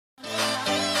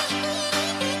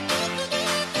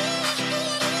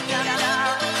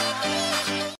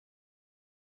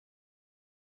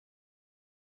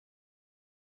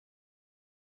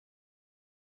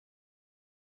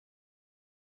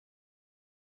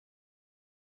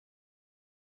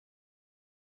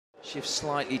Shifts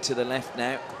slightly to the left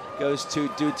now. Goes to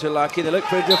Dutulaki. They look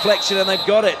for a deflection and they've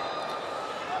got it.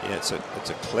 Yeah, it's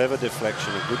a clever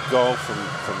deflection, a good goal from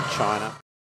China.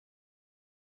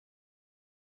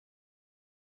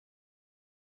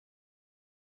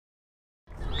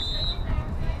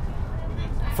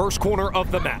 First corner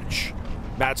of the match.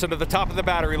 Madsen to the top of the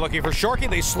battery looking for Sharkey.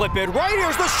 They slip in. Right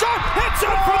here's the shot. It's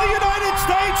in for the United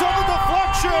States on the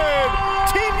deflection.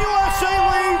 Team USA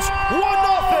leads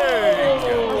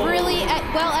 1-0. Really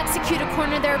well executed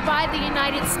corner there by the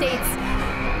United States.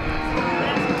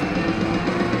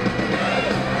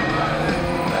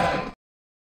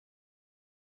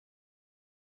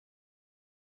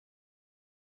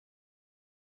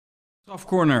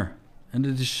 Strafcorner. En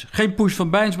dit is geen push van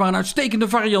Bijns, maar een uitstekende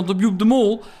variant op Joep de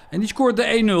Mol. En die scoort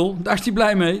de 1-0. Daar is hij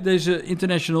blij mee, deze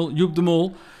international Joep de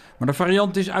Mol. Maar de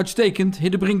variant is uitstekend.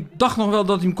 Hiddebrink dacht nog wel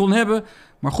dat hij hem kon hebben.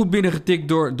 Maar goed binnengetikt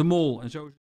door de Mol. En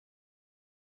zo...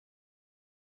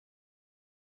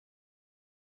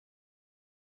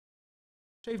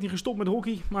 Ze heeft niet gestopt met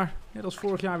hockey, maar net als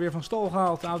vorig jaar weer van stal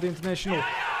gehaald, de oude international.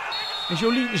 En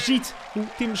Jolie ziet hoe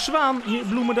Tim Zwaan hier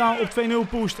Bloemendaal op 2-0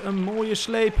 pusht. Een mooie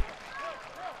sleep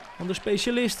van de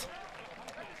specialist.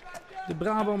 De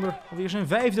Brabander, alweer zijn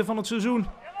 5e van het seizoen.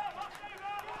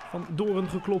 Van Doren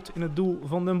geklopt in het doel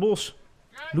van Den Bosch.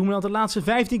 Bloemendaal de laatste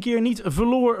 15 keer niet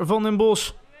verloor van Den Bosch.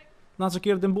 De laatste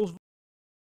keer dat Den Bosch...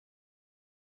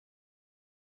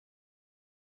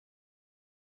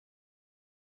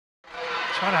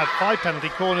 China had 5 penalty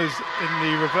corners in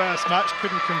the reverse match,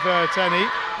 couldn't convert any.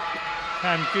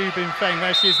 And Gu Binfeng,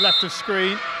 there she is left of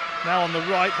screen. Now on the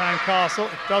right hand Castle,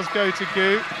 it does go to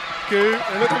Gu. Gu,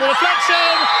 they look for the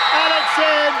deflection, and it's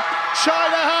in!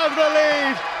 China have the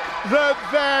lead that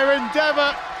their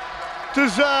endeavour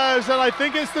deserves, and I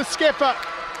think it's the skipper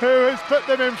who has put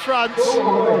them in front.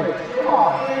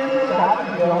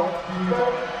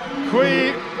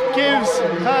 Kui gives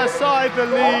her side the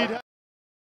lead.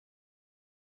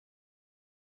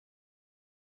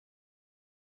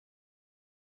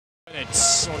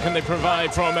 What can they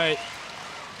provide from a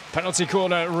penalty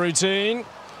corner routine?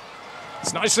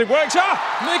 It's nicely worked.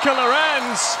 Mika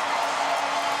Lorenz.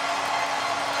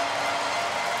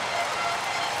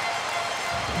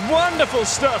 Wonderful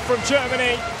stuff from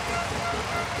Germany.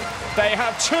 They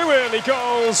have 2 early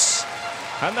goals,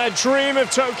 and their dream of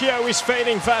Tokyo is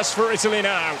fading fast for Italy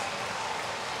now.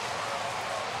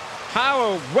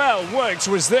 How well worked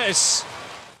was this?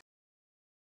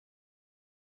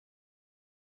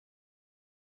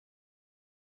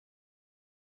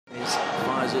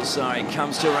 Faisal Sari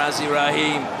comes to Razi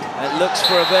Rahim. It looks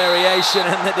for a variation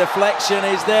and the deflection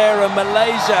is there, and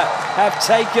Malaysia have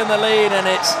taken the lead, and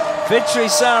it's Fitri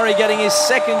Sari getting his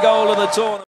 2nd goal of the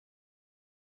tournament.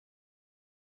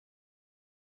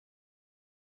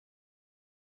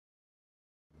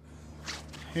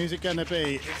 Who's it going to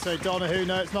be? It's O'Donoghue.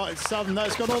 No, it's not. It's Southern. No,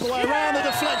 it's gone all the way around. The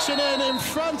deflection in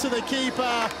front of the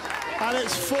keeper. And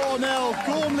it's 4-0.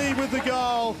 Gormley with the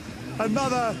goal.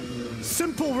 Another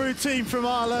simple routine from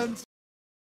Ireland.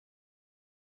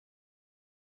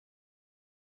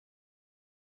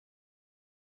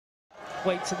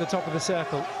 Waits at the top of the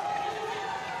circle.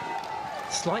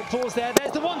 Slight pause there.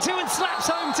 There's the 1-2 and slaps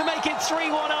home to make it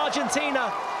 3-1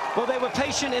 Argentina. Well, they were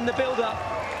patient in the build-up.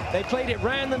 They played it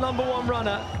round the number 1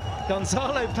 runner.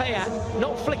 Gonzalo Payat,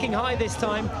 not flicking high this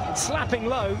time, slapping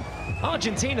low.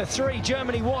 Argentina 3,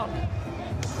 Germany 1.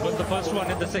 Was the first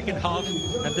one in the second half,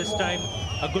 and this time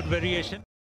a good variation.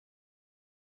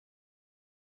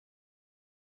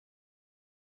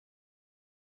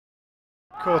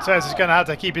 Cortez is going to have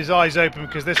to keep his eyes open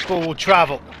because this ball will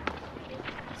travel.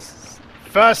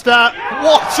 First up,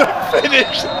 what a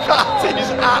finish! That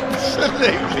is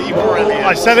absolutely brilliant.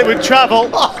 I said it would travel.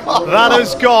 That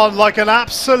has gone like an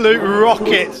absolute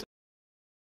rocket.